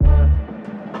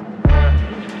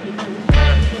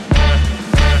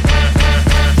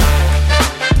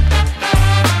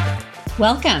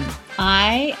Welcome.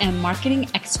 I am marketing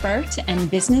expert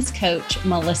and business coach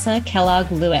Melissa Kellogg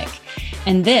Lewick,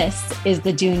 and this is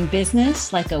the Doing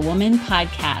Business Like a Woman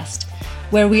podcast,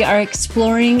 where we are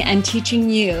exploring and teaching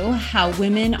you how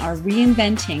women are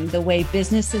reinventing the way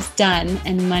business is done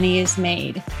and money is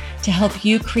made to help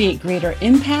you create greater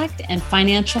impact and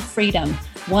financial freedom,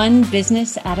 one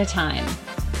business at a time.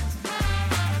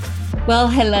 Well,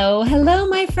 hello,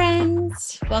 my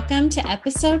friends. Welcome to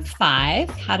episode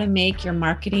 5, how to make your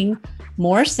marketing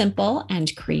more simple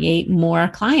and create more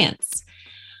clients.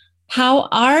 How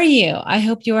are you? I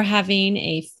hope you are having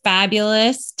a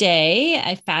fabulous day,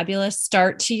 a fabulous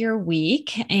start to your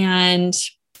week. And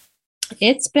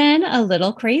it's been a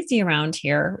little crazy around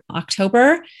here.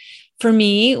 October for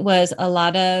me was a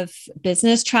lot of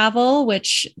business travel,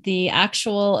 which the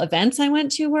actual events I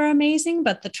went to were amazing,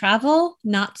 but the travel,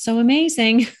 not so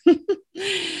amazing.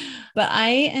 But I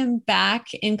am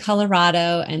back in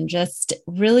Colorado and just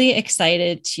really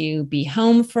excited to be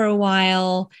home for a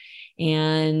while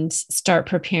and start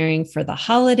preparing for the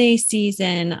holiday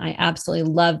season. I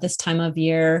absolutely love this time of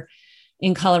year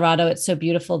in Colorado. It's so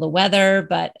beautiful, the weather,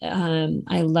 but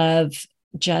I love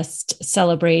just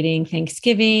celebrating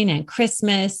Thanksgiving and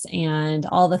Christmas and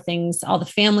all the things, all the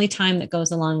family time that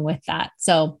goes along with that.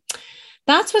 So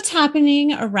that's what's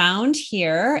happening around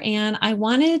here. And I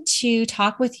wanted to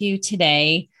talk with you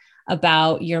today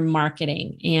about your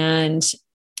marketing. And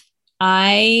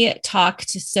I talk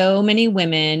to so many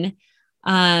women.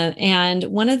 And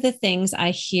one of the things I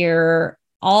hear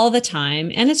all the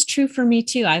time, and it's true for me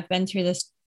too, I've been through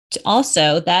this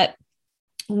also, that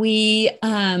we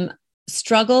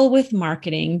struggle with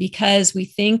marketing because we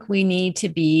think we need to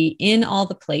be in all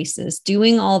the places,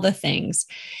 doing all the things.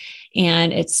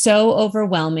 And it's so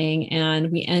overwhelming,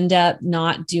 and we end up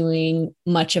not doing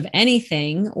much of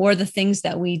anything, or the things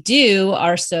that we do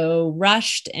are so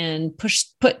rushed and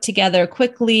put together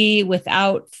quickly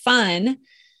without fun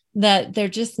that they're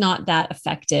just not that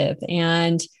effective.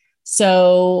 And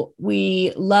so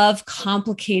we love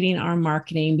complicating our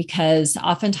marketing because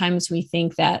oftentimes we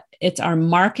think that it's our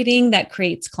marketing that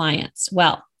creates clients.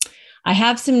 Well, I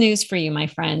have some news for you, my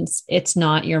friends. It's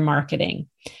not your marketing.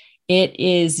 It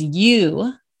is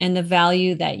you and the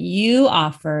value that you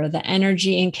offer, the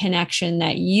energy and connection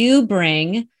that you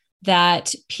bring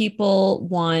that people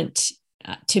want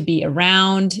to be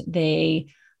around. They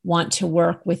want to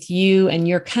work with you and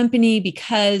your company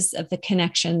because of the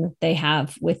connection that they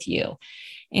have with you.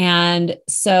 And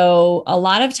so a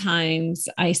lot of times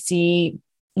I see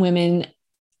women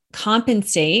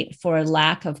compensate for a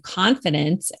lack of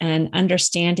confidence and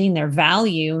understanding their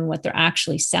value and what they're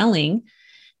actually selling.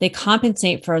 They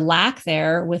compensate for lack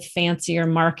there with fancier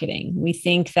marketing. We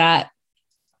think that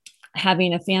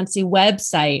having a fancy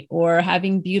website or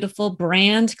having beautiful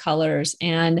brand colors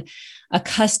and a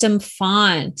custom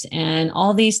font and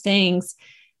all these things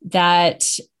that,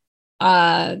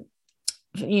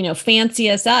 fancy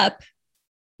us up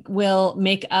will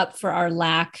make up for our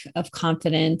lack of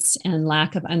confidence and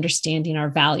lack of understanding our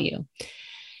value.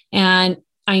 And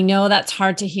I know that's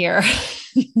hard to hear,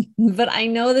 but I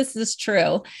know this is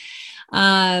true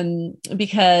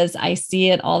because I see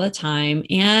it all the time.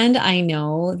 And I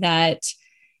know that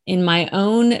in my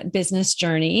own business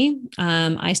journey,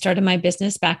 I started my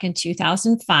business back in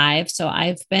 2005. So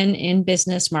I've been in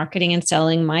business marketing and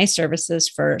selling my services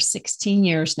for 16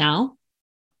 years now.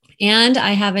 And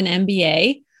I have an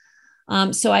MBA.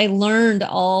 So I learned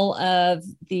all of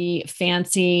the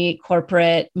fancy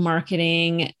corporate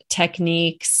marketing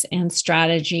techniques and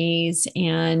strategies,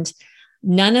 and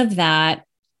none of that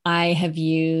I have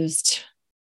used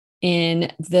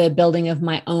in the building of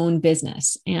my own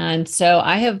business. And so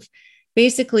I have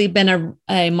basically been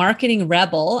a marketing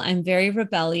rebel. I'm very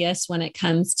rebellious when it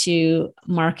comes to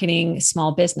marketing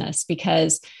small business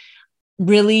because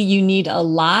really you need a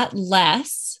lot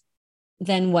less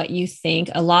than what you think,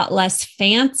 a lot less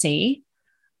fancy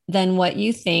than what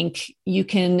you think. You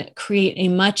can create a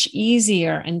much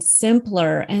easier and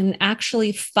simpler and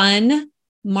actually fun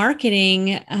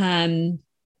marketing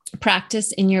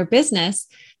practice in your business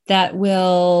that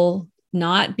will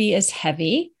not be as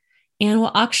heavy and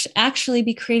will actually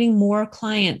be creating more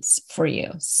clients for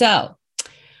you. So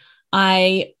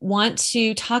I want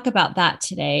to talk about that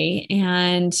today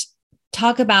and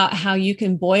talk about how you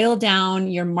can boil down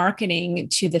your marketing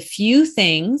to the few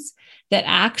things that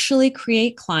actually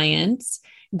create clients,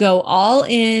 go all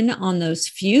in on those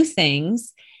few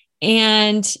things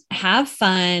and have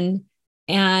fun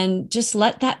and just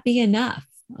let that be enough.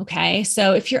 Okay.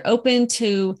 So if you're open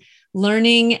to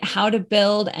learning how to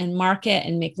build and market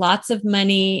and make lots of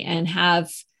money and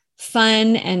have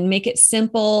fun and make it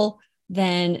simple,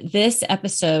 then this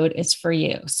episode is for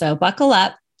you. So buckle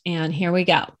up and here we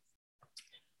go.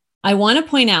 I want to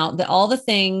point out that all the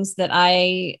things that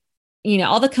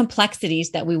all the complexities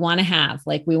that we want to have,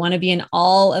 like we want to be in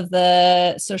all of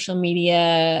the social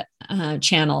media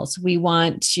channels. We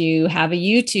want to have a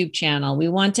YouTube channel. We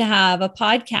want to have a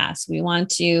podcast. We want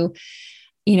to,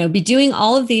 be doing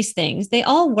all of these things. They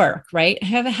all work, right?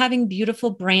 Having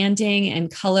beautiful branding and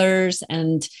colors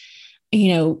and,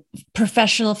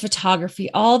 professional photography,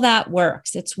 all that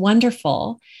works. It's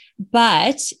wonderful,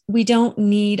 but we don't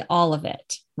need all of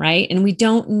it. Right. And we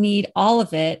don't need all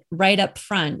of it right up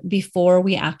front before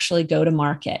we actually go to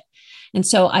market. And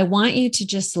so I want you to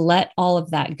just let all of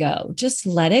that go. Just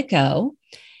let it go.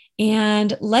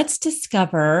 And let's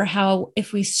discover how,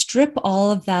 if we strip all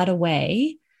of that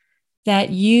away, that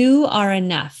you are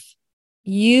enough.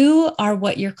 You are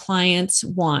what your clients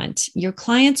want. Your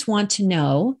clients want to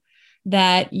know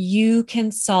that you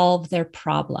can solve their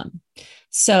problem.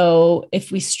 So if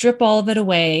we strip all of it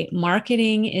away,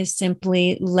 marketing is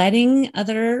simply letting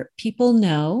other people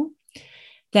know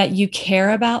that you care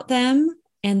about them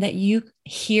and that you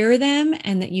hear them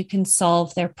and that you can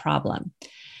solve their problem.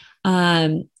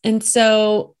 And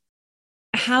so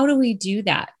how do we do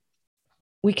that?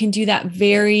 We can do that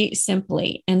very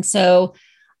simply. And so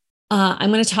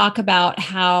I'm going to talk about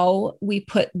how we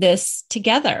put this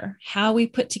together, how we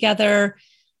put together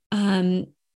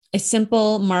a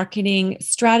simple marketing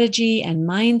strategy and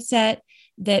mindset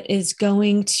that is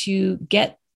going to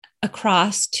get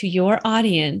across to your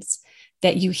audience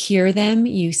that you hear them,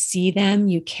 you see them,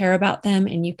 you care about them,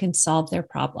 and you can solve their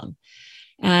problem.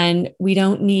 And we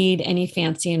don't need any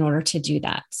fancy in order to do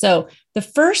that. So the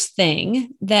first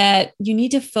thing that you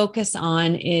need to focus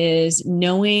on is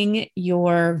knowing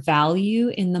your value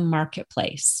in the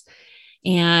marketplace.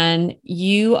 And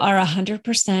you are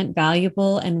 100%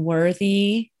 valuable and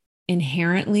worthy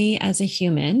inherently as a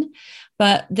human.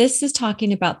 But this is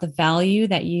talking about the value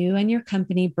that you and your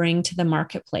company bring to the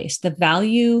marketplace, the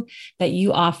value that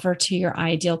you offer to your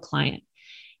ideal client.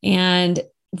 And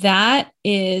that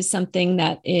is something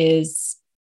that is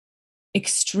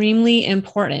extremely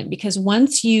important, because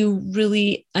once you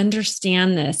really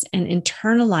understand this and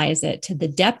internalize it to the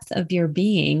depth of your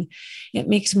being, it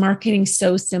makes marketing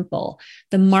so simple.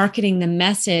 The marketing, the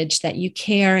message that you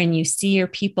care and you see your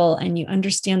people and you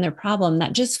understand their problem,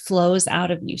 that just flows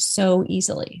out of you so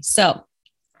easily. So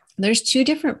there's two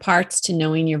different parts to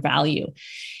knowing your value.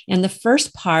 And the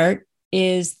first part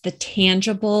is the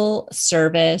tangible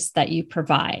service that you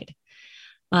provide.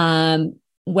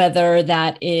 Whether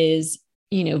that is,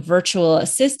 virtual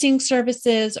assisting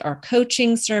services or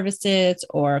coaching services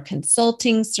or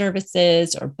consulting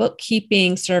services or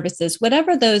bookkeeping services,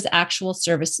 whatever those actual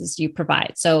services you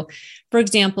provide. So, for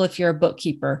example, if you're a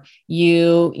bookkeeper,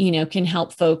 you can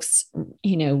help folks,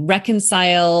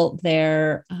 reconcile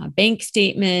their bank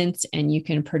statements, and you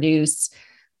can produce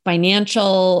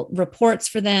financial reports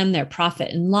for them, their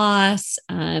profit and loss.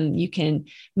 You can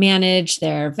manage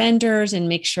their vendors and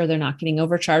make sure they're not getting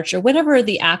overcharged, or whatever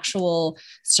the actual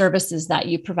services that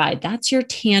you provide. That's your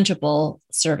tangible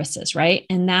services, right?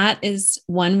 And that is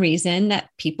one reason that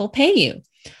people pay you.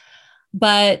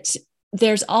 But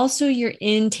there's also your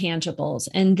intangibles,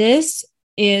 and this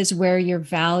is where your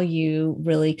value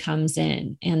really comes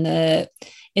in. And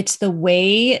it's the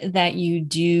way that you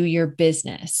do your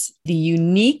business, the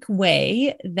unique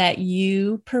way that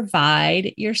you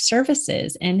provide your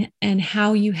services, and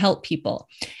how you help people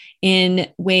in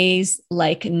ways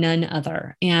like none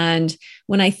other. And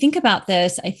when I think about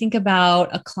this, I think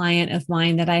about a client of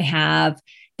mine that I have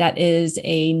that is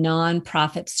a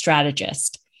nonprofit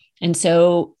strategist. And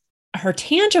so her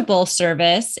tangible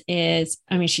service is,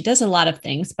 she does a lot of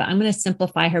things, but I'm going to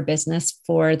simplify her business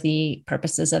for the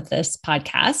purposes of this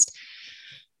podcast.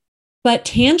 But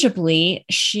tangibly,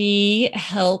 she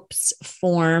helps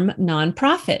form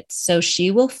nonprofits. So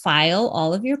she will file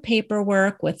all of your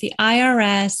paperwork with the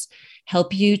IRS,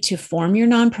 help you to form your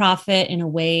nonprofit in a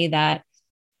way that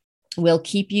will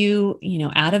keep you,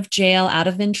 out of jail, out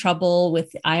of in trouble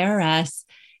with the IRS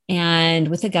and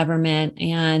with the government.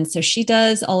 And so she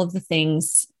does all of the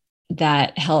things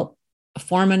that help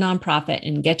form a nonprofit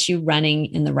and get you running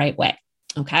in the right way.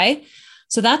 Okay.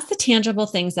 So that's the tangible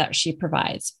things that she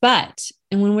provides.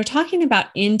 And when we're talking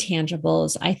about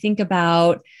intangibles, I think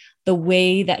about the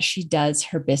way that she does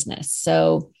her business.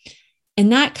 So,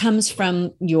 and that comes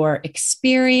from your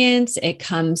experience. It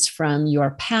comes from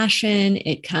your passion.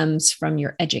 It comes from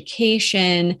your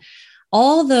education.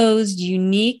 all those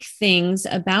unique things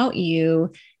about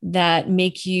you that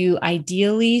make you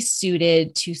ideally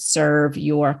suited to serve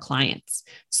your clients.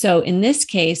 So in this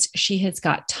case, she has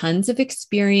got tons of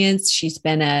experience. She's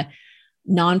been a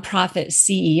nonprofit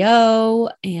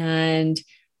CEO, and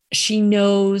she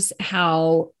knows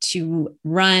how to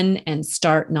run and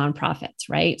start nonprofits,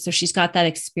 right? So she's got that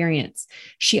experience.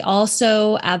 She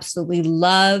also absolutely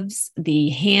loves the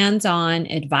hands-on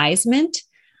advisement.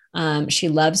 She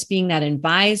loves being that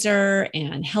advisor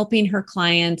and helping her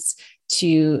clients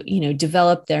to,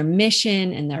 develop their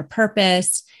mission and their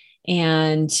purpose,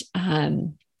 and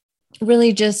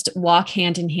really just walk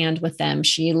hand in hand with them.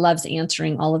 She loves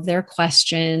answering all of their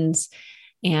questions.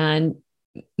 And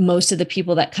most of the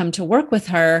people that come to work with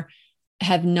her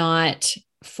have not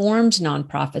formed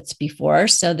nonprofits before.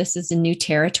 So this is a new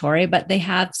territory, but they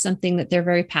have something that they're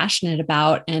very passionate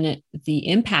about and the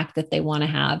impact that they want to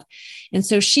have. And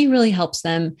so she really helps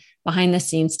them behind the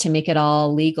scenes to make it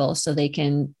all legal so they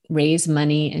can raise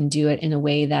money and do it in a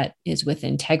way that is with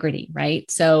integrity, right?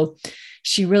 So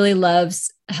she really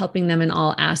loves helping them in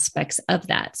all aspects of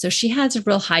that. So she has a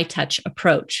real high touch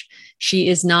approach. She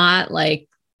is not like,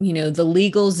 the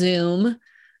legal Zoom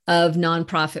of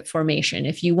nonprofit formation.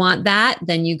 If you want that,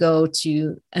 then you go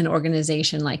to an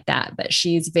organization like that. But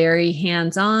she's very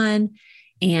hands-on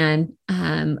and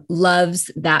loves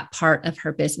that part of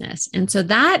her business. And so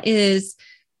that is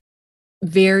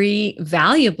very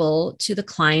valuable to the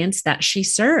clients that she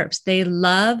serves. They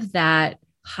love that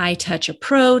high touch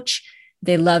approach.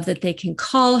 They love that they can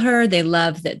call her. They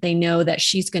love that they know that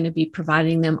she's going to be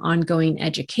providing them ongoing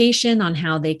education on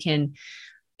how they can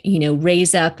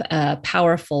raise up a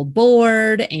powerful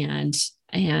board and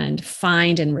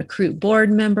find and recruit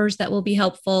board members that will be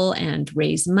helpful and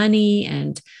raise money.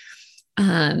 And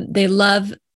they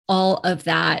love all of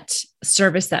that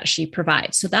service that she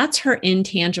provides. So that's her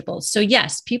intangibles. So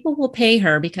yes, people will pay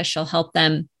her because she'll help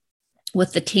them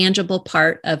with the tangible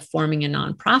part of forming a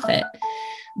nonprofit,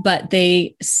 but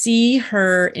they see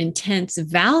her intense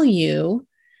value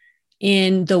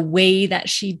in the way that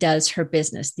she does her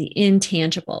business, the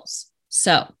intangibles.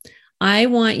 So I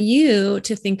want you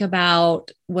to think about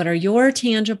what are your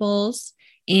tangibles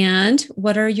and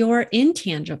what are your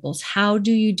intangibles? How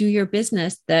do you do your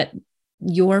business that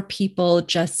your people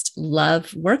just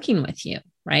love working with you,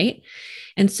 right?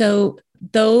 And so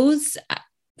those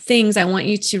things, I want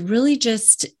you to really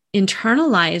just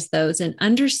internalize those and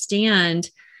understand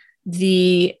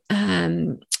the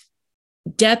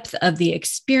depth of the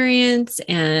experience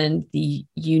and the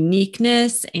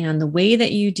uniqueness and the way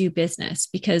that you do business.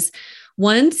 Because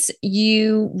once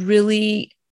you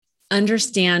really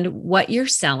understand what you're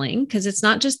selling, because it's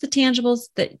not just the tangibles,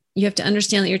 that you have to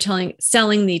understand that you're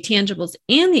selling the tangibles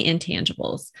and the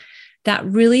intangibles, that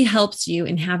really helps you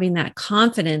in having that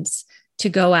confidence to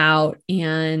go out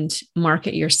and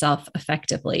market yourself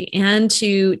effectively and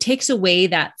to takes away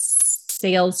that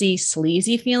salesy,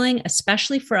 sleazy feeling,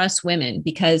 especially for us women,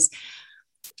 because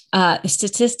the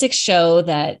statistics show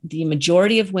that the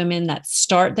majority of women that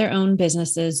start their own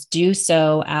businesses do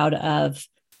so out of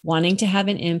wanting to have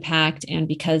an impact and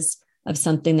because of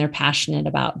something they're passionate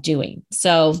about doing.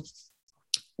 So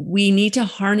we need to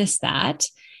harness that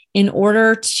in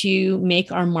order to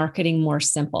make our marketing more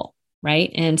simple,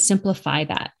 right? And simplify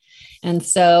that. And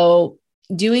so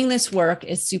doing this work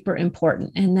is super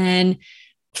important. And then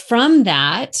from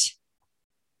that,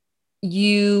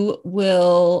 you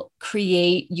will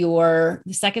create the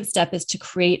second step is to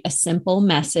create a simple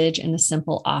message and a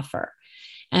simple offer.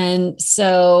 And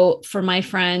so for my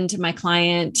friend, my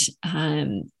client,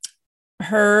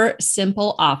 her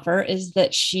simple offer is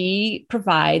that she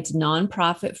provides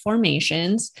nonprofit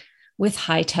formations with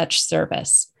high touch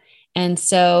service. And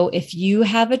so if you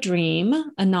have a dream,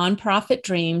 a nonprofit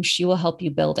dream, she will help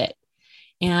you build it.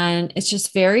 And it's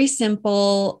just very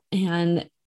simple and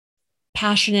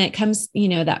passionate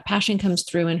that passion comes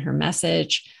through in her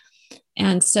message.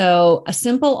 And so a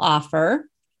simple offer,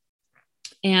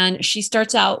 and she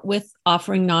starts out with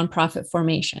offering nonprofit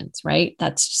formations, right?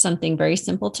 That's something very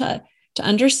simple to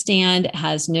understand. It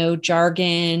has no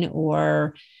jargon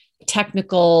or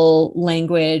technical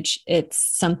language.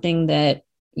 It's something that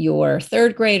your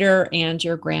third grader and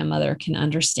your grandmother can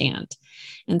understand.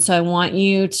 And so I want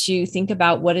you to think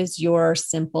about what is your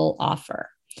simple offer.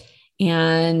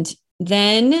 And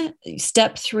then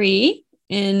step 3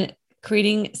 in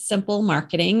creating simple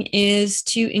marketing is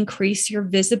to increase your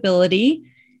visibility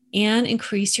and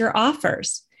increase your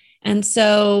offers. And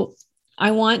so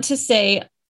I want to say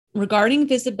regarding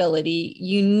visibility,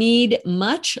 you need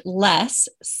much less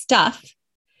stuff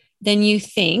than you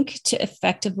think to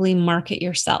effectively market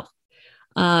yourself.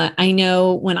 I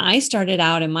know when I started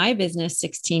out in my business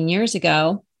 16 years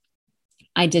ago,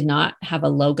 I did not have a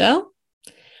logo.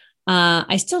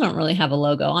 I still don't really have a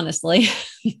logo, honestly.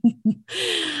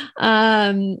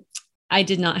 um, I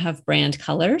did not have brand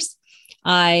colors.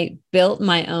 I built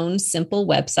my own simple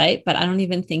website, but I don't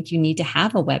even think you need to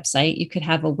have a website. You could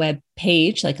have a web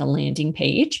page, like a landing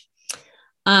page.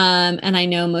 And I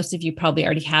know most of you probably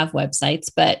already have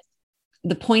websites, but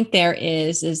the point there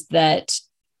is that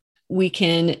we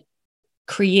can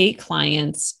create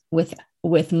clients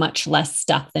with much less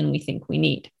stuff than we think we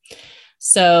need.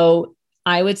 So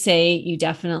I would say you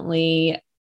definitely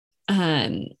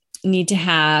need to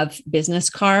have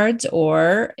business cards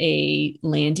or a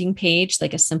landing page,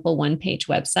 like a simple one-page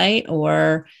website,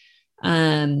 or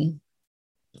a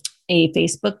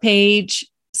Facebook page,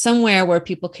 somewhere where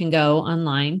people can go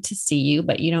online to see you,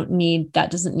 but that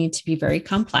doesn't need to be very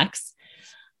complex.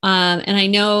 And I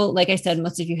know, like I said,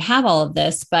 most of you have all of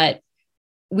this, but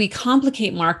we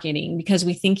complicate marketing because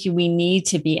we think we need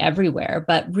to be everywhere.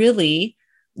 But really,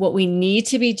 what we need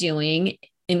to be doing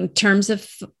in terms of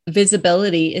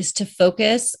visibility is to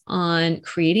focus on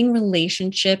creating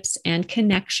relationships and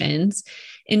connections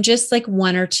in just like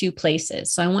one or two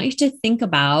places. So I want you to think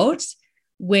about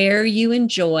where you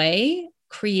enjoy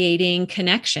creating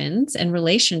connections and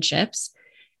relationships,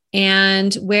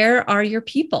 and where are your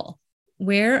people?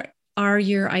 Where are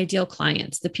your ideal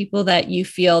clients, the people that you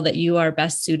feel that you are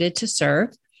best suited to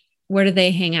serve? Where do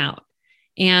they hang out?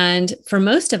 And for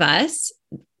most of us,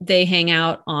 they hang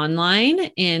out online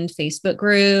in Facebook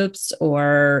groups,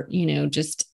 or,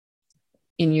 just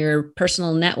in your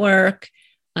personal network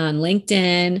on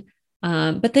LinkedIn.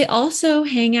 But they also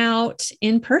hang out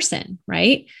in person,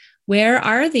 right? Where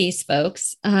are these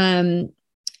folks? Can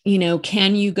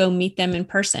you go meet them in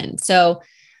person? So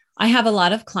I have a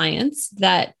lot of clients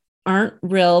that aren't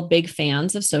real big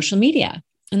fans of social media,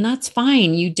 and that's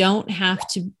fine. You don't have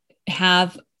to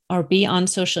have or be on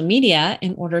social media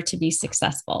in order to be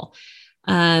successful.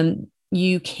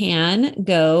 You can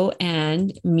go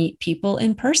and meet people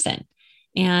in person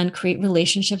and create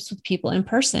relationships with people in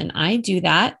person. I do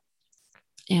that.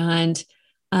 And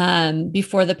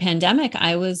before the pandemic,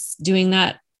 I was doing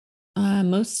that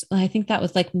I think that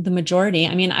was like the majority.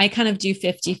 I mean, I kind of do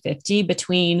 50-50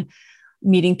 between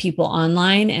meeting people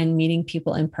online and meeting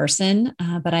people in person.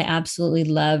 But I absolutely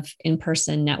love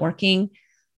in-person networking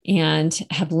and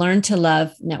have learned to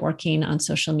love networking on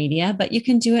social media, but you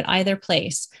can do it either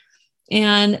place.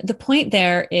 And the point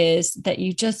there is that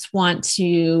you just want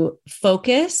to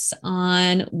focus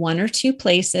on one or two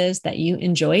places that you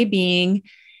enjoy being,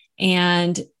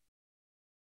 and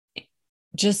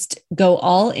just go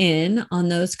all in on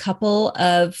those couple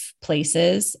of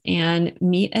places and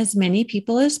meet as many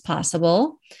people as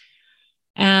possible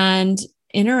and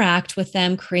interact with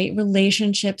them, create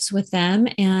relationships with them,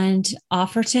 and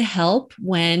offer to help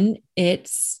when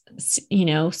it's,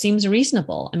 seems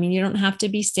reasonable. I mean, you don't have to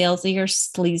be salesy or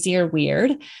sleazy or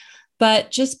weird,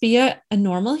 but just be a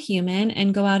normal human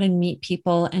and go out and meet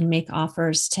people and make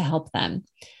offers to help them.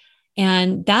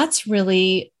 And that's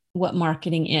really what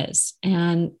marketing is.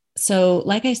 And so,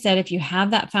 like I said, if you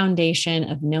have that foundation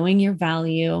of knowing your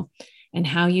value and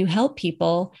how you help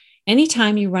people,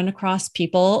 anytime you run across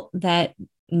people that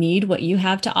need what you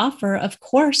have to offer, of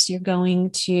course, you're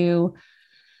going to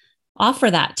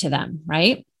offer that to them,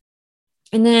 right?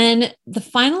 And then the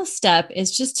final step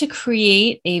is just to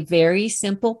create a very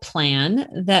simple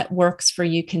plan that works for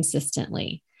you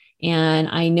consistently. And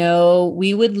I know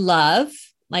we would love,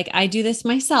 like I do this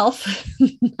myself,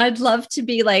 I'd love to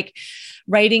be like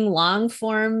writing long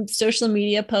form social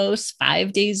media posts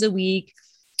 5 days a week,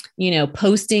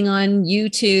 posting on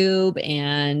YouTube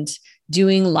and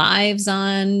doing lives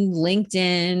on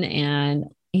LinkedIn and,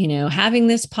 having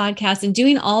this podcast and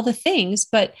doing all the things.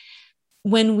 But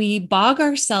when we bog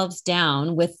ourselves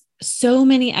down with so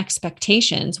many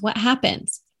expectations, what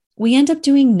happens? We end up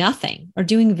doing nothing or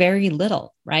doing very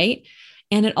little, right?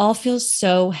 And it all feels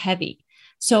so heavy.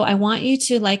 So I want you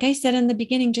to, like I said in the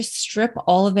beginning, just strip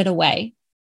all of it away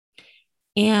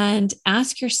and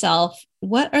ask yourself,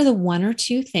 what are the one or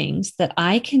two things that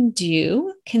I can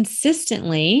do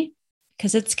consistently,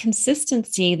 because it's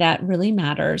consistency that really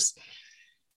matters,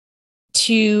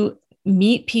 to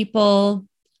meet people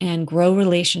and grow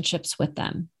relationships with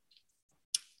them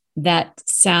that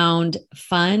sound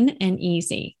fun and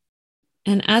easy.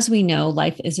 And as we know,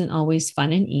 life isn't always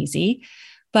fun and easy.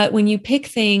 But when you pick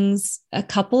things, a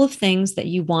couple of things that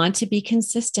you want to be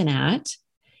consistent at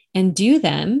and do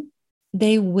them,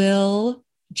 they will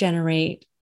generate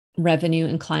revenue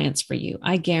and clients for you.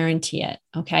 I guarantee it.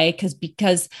 Okay.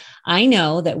 Because I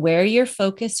know that where your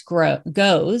focus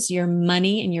goes, your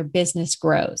money and your business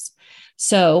grows.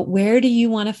 So where do you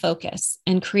want to focus?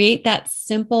 And create that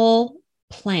simple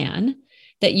plan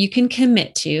that you can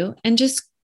commit to and just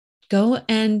go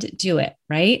and do it.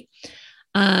 Right.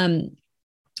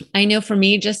 I know for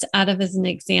me, just out of as an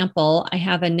example, I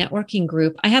have a networking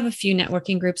group. I have a few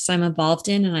networking groups I'm involved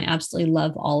in, and I absolutely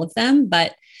love all of them.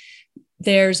 But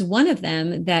there's one of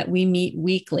them that we meet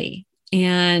weekly.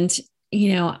 And,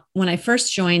 when I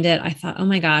first joined it, I thought, oh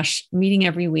my gosh, meeting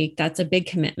every week, that's a big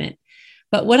commitment.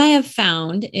 But what I have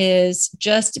found is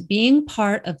just being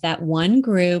part of that one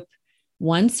group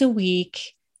once a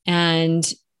week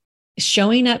and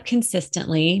showing up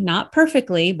consistently, not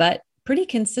perfectly, but pretty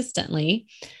consistently,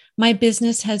 my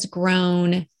business has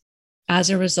grown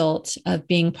as a result of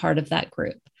being part of that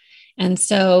group. And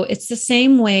so it's the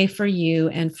same way for you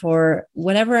and for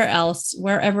wherever else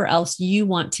you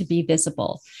want to be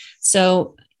visible.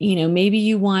 So, maybe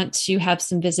you want to have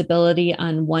some visibility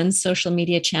on one social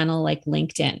media channel like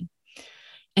LinkedIn,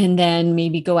 and then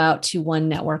maybe go out to one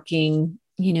networking,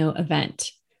 event,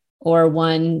 or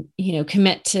one,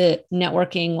 commit to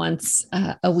networking once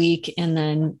a week, and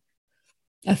then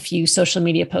a few social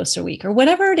media posts a week, or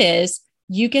whatever it is.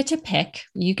 You get to pick,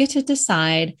 you get to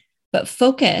decide, but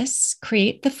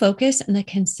create the focus and the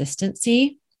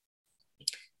consistency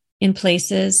in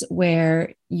places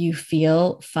where you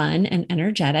feel fun and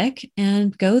energetic,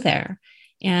 and go there.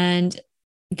 And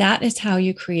that is how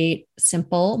you create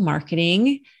simple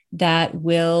marketing that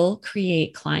will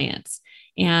create clients.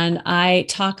 And I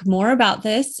talk more about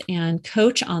this and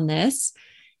coach on this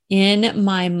in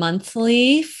my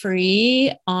monthly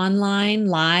free online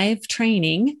live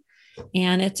training.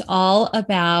 And it's all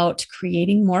about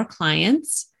creating more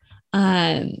clients.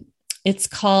 It's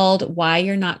called Why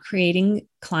You're Not Creating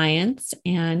Clients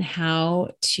and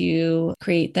How to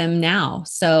Create Them Now.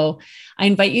 So I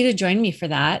invite you to join me for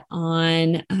that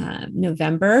on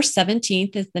November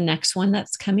 17th is the next one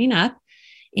that's coming up.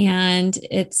 And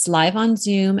it's live on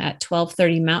Zoom at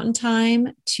 12:30 Mountain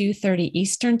Time, 2:30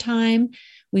 Eastern Time.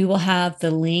 We will have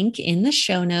the link in the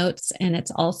show notes, and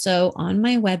it's also on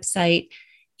my website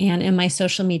and in my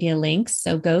social media links.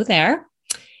 So go there.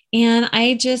 And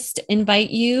I just invite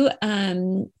you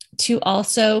to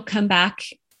also come back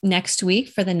next week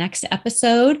for the next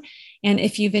episode. And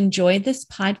if you've enjoyed this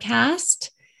podcast,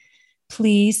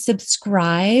 please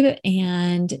subscribe.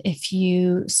 And if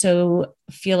you so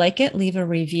feel like it, leave a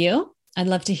review. I'd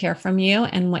love to hear from you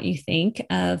and what you think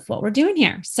of what we're doing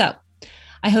here. So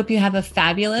I hope you have a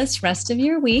fabulous rest of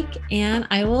your week, and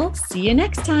I will see you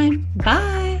next time.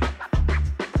 Bye.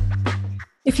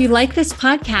 If you like this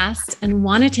podcast and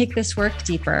want to take this work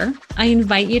deeper, I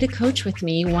invite you to coach with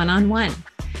me one-on-one.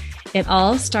 It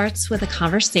all starts with a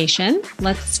conversation.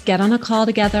 Let's get on a call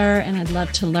together, and I'd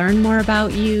love to learn more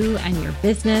about you and your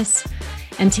business.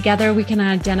 And together we can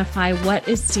identify what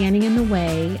is standing in the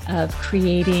way of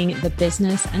creating the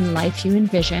business and life you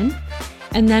envision.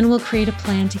 And then we'll create a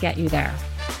plan to get you there.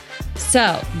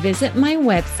 So visit my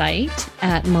website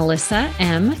at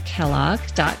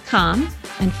melissamkellogg.com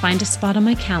and find a spot on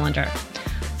my calendar.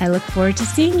 I look forward to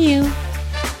seeing you.